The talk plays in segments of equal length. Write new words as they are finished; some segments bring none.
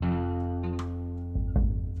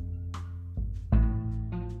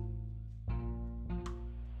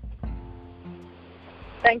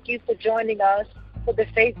Thank you for joining us for the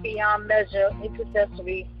Faith Beyond Measure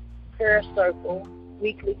Intercessory Prayer Circle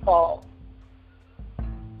weekly call.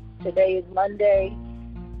 Today is Monday,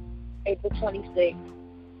 April 26th,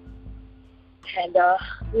 and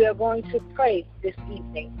we are going to pray this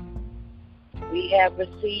evening. We have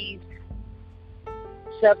received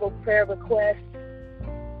several prayer requests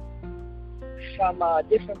from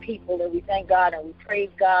different people, and we thank God and we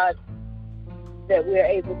praise God that we're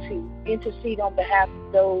able to intercede on behalf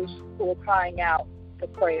of those who are crying out for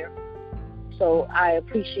prayer. So I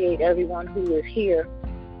appreciate everyone who is here,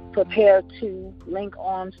 prepared to link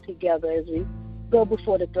arms together as we go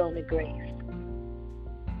before the throne of grace.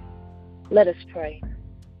 Let us pray.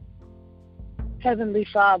 Heavenly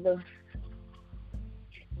Father,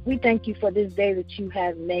 we thank you for this day that you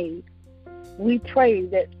have made. We pray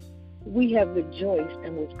that we have rejoiced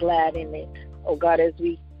and was glad in it. Oh God, as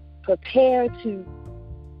we prepare to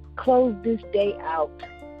close this day out,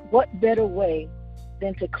 what better way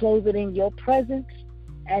than to close it in your presence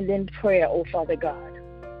and in prayer, oh Father God.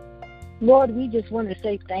 Lord, we just want to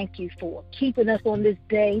say thank you for keeping us on this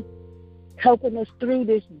day, helping us through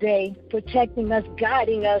this day, protecting us,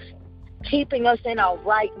 guiding us, keeping us in our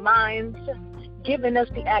right minds, giving us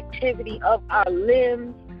the activity of our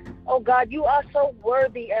limbs. Oh God, you are so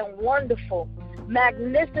worthy and wonderful,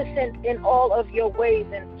 magnificent in all of your ways,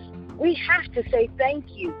 and we have to say thank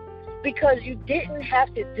you because you didn't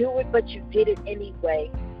have to do it, but you did it anyway.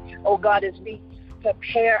 Oh God, as we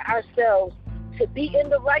prepare ourselves to be in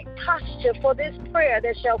the right posture for this prayer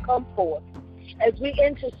that shall come forth, as we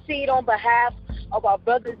intercede on behalf of our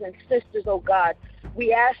brothers and sisters, oh God,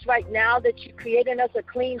 we ask right now that you create in us a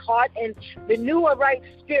clean heart and renew a right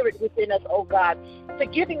spirit within us, oh God,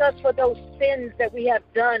 forgiving us for those sins that we have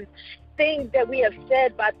done, things that we have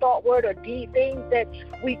said by thought, word, or deed, things that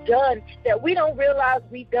we've done that we don't realize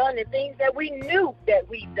we've done, and things that we knew that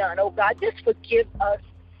we've done. Oh God, just forgive us,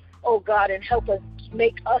 oh God, and help us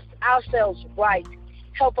make us ourselves right.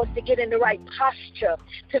 Help us to get in the right posture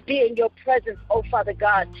to be in your presence, oh Father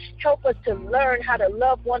God. Help us to learn how to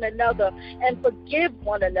love one another and forgive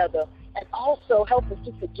one another. And also help us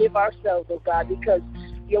to forgive ourselves, oh God, because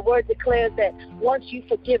your word declares that once you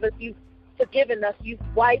forgive us, you've forgiven us, you've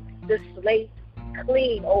wiped the slate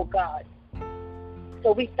clean, oh God.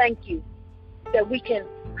 So we thank you that we can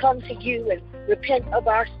come to you and repent of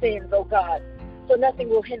our sins, oh God, so nothing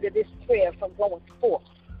will hinder this prayer from going forth.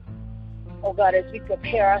 Oh God, as we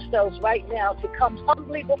prepare ourselves right now to come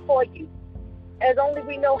humbly before you, as only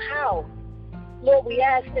we know how. Lord, we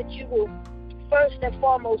ask that you will first and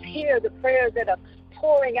foremost hear the prayers that are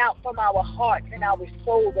pouring out from our hearts and our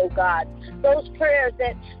souls, oh God. Those prayers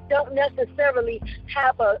that don't necessarily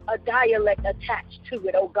have a dialect attached to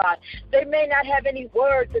it, oh God. They may not have any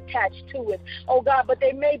words attached to it, oh God, but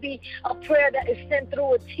they may be a prayer that is sent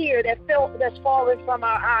through a tear that's falling from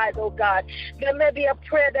our eyes, oh God. There may be a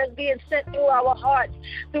prayer that's being sent through our hearts,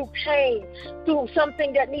 through pain, through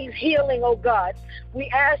something that needs healing, oh God. We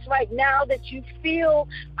ask right now that you feel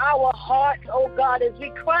our hearts, oh God, as we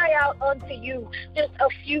cry out unto you, just a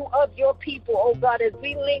few of your people, oh God, as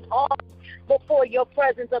we link arms before your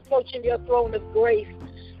presence, approaching your throne of grace.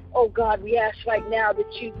 Oh God, we ask right now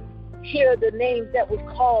that you hear the names that was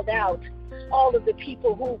called out, all of the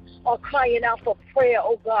people who are crying out for prayer,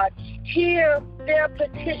 oh God. Hear their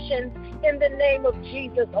petitions in the name of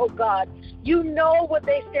Jesus, oh God. You know what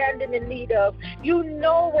they stand in the need of. You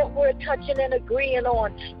know what we're touching and agreeing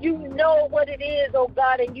on. You know what it is, oh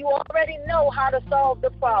God, and you already know how to solve the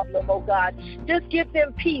problem, oh God. Just give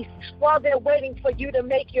them peace while they're waiting for you to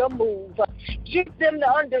make your move. Give them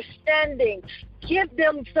the understanding. Give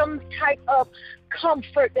them some type of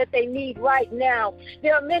comfort that they need right now.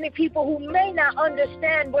 There are many people who may not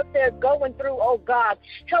understand what they're going through, oh God.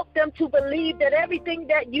 Help them to believe that everything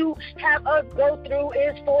that you have us go through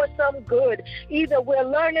is for some good. Either we're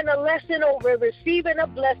learning a lesson or we're receiving a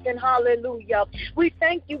blessing. Hallelujah. We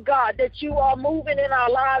thank you, God, that you are moving in our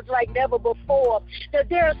lives like never before. That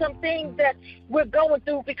there are some things that we're going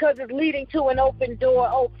through because it's leading to an open door.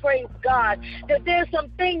 Oh, praise God. That there's some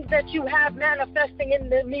things that you have manifesting in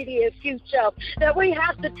the immediate future, that we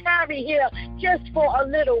have to tarry here just for a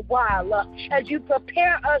little while as you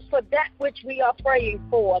prepare us for that which we are praying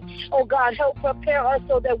for. Oh God, help prepare us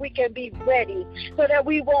so that we can be ready, so that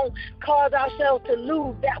we won't cause ourselves to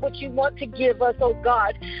lose that which you want to give us, oh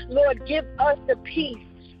God. Lord, give us the peace,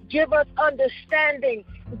 give us understanding,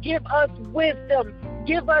 give us wisdom,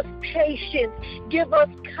 give us patience, give us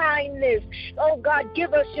kindness. Oh God,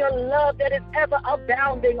 give us your love that is ever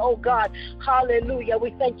abounding, oh God. Hallelujah.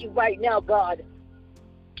 We thank you right now, God.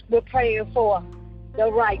 We're praying for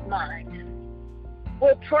the right mind.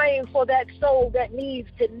 We're praying for that soul that needs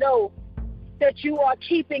to know that you are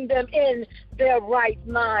keeping them in their right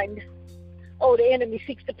mind. Oh, the enemy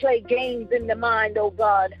seeks to play games in the mind, oh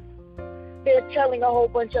God. They're telling a whole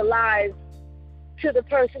bunch of lies to the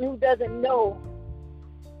person who doesn't know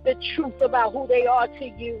the truth about who they are to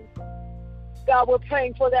you. God, we're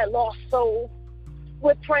praying for that lost soul.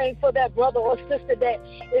 We're praying for that brother or sister that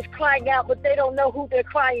is crying out, but they don't know who they're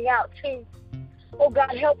crying out to. Oh,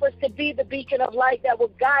 God, help us to be the beacon of light that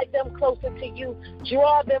will guide them closer to you,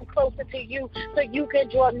 draw them closer to you so you can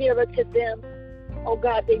draw nearer to them. Oh,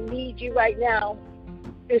 God, they need you right now.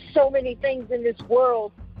 There's so many things in this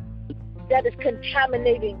world that is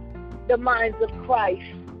contaminating the minds of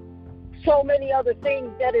Christ. So many other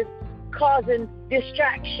things that is causing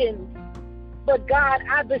distractions. But God,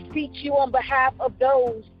 I beseech you on behalf of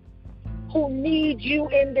those who need you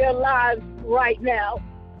in their lives right now,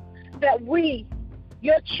 that we,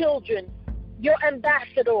 your children, your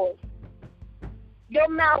ambassadors, your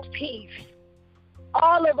mouthpiece,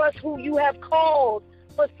 all of us who you have called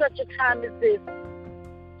for such a time as this,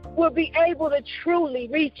 will be able to truly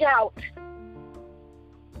reach out.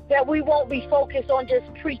 That we won't be focused on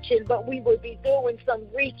just preaching, but we will be doing some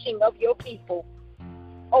reaching of your people.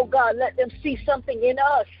 Oh God, let them see something in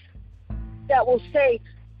us that will say,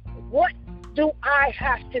 what do I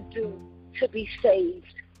have to do to be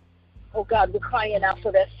saved? Oh God, we're crying out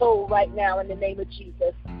for that soul right now in the name of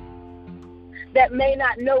Jesus, that may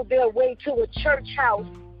not know their way to a church house,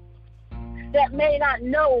 that may not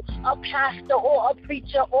know a pastor or a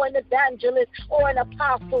preacher or an evangelist or an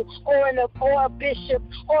apostle or a bishop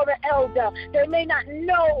or an elder. They may not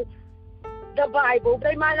know the Bible.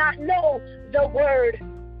 They might not know the word,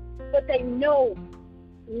 but they know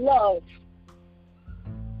love.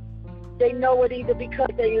 They know it either because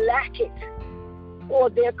they lack it or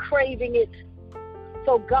they're craving it.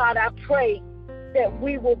 So God, I pray that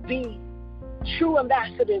we will be true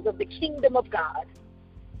ambassadors of the kingdom of God,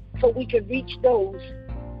 so we can reach those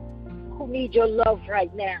who need your love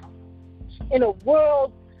right now. In a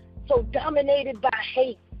world so dominated by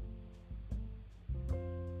hate,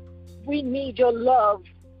 we need your love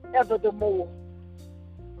ever the more.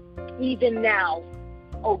 Even now,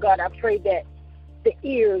 oh God, I pray that the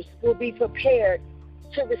ears will be prepared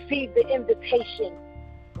to receive the invitation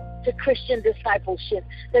to Christian discipleship,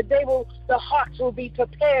 that the hearts will be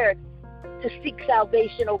prepared to seek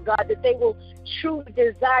salvation, oh God, that they will truly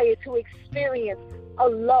desire to experience a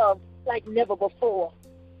love like never before,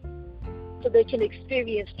 so they can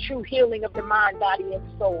experience true healing of the mind, body, and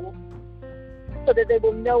soul, so that they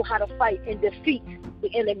will know how to fight and defeat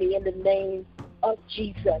the enemy in the name of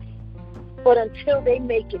Jesus. But until they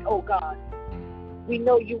make it, oh God, we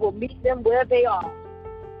know you will meet them where they are,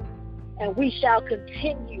 and we shall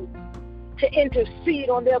continue to intercede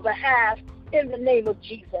on their behalf in the name of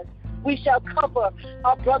Jesus. We shall cover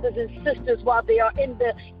our brothers and sisters while they are in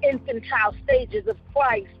the infantile stages of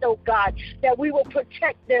Christ, oh God, that we will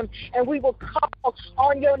protect them and we will call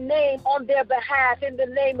on your name on their behalf in the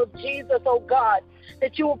name of Jesus, oh God,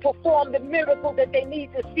 that you will perform the miracle that they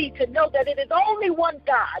need to see, to know that it is only one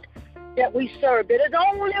God that we serve. It is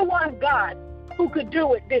only one God who could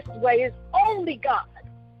do it this way. It's only God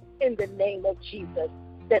in the name of Jesus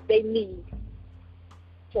that they need.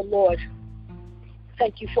 So Lord,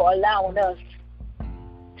 thank you for allowing us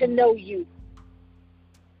to know you,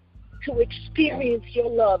 to experience your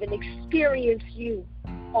love and experience you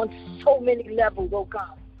on so many levels, oh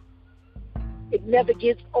God. It never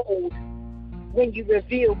gets old when you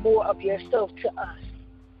reveal more of yourself to us.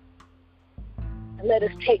 And let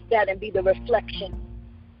us take that and be the reflection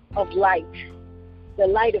of light, the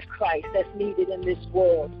light of Christ that's needed in this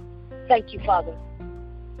world. Thank you, Father,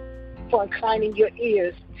 for inclining your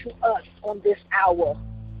ears to us on this hour.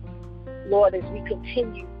 Lord, as we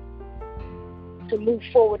continue to move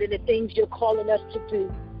forward in the things you're calling us to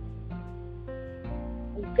do,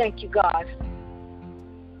 we thank you, God.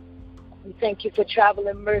 We thank you for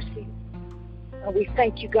traveling mercy. And we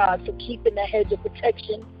thank you, God, for keeping the hedge of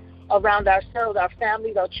protection around ourselves, our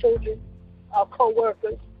families, our children, our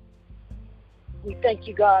co-workers. We thank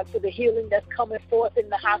you, God, for the healing that's coming forth in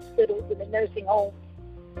the hospitals and the nursing homes.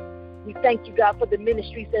 We thank you, God, for the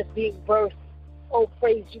ministries that's being birthed. Oh,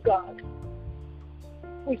 praise you, God.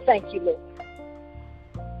 We thank you, Lord.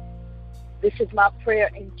 This is my prayer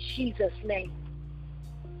in Jesus' name.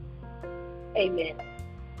 Amen.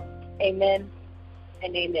 Amen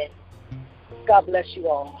and amen. God bless you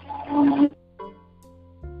all.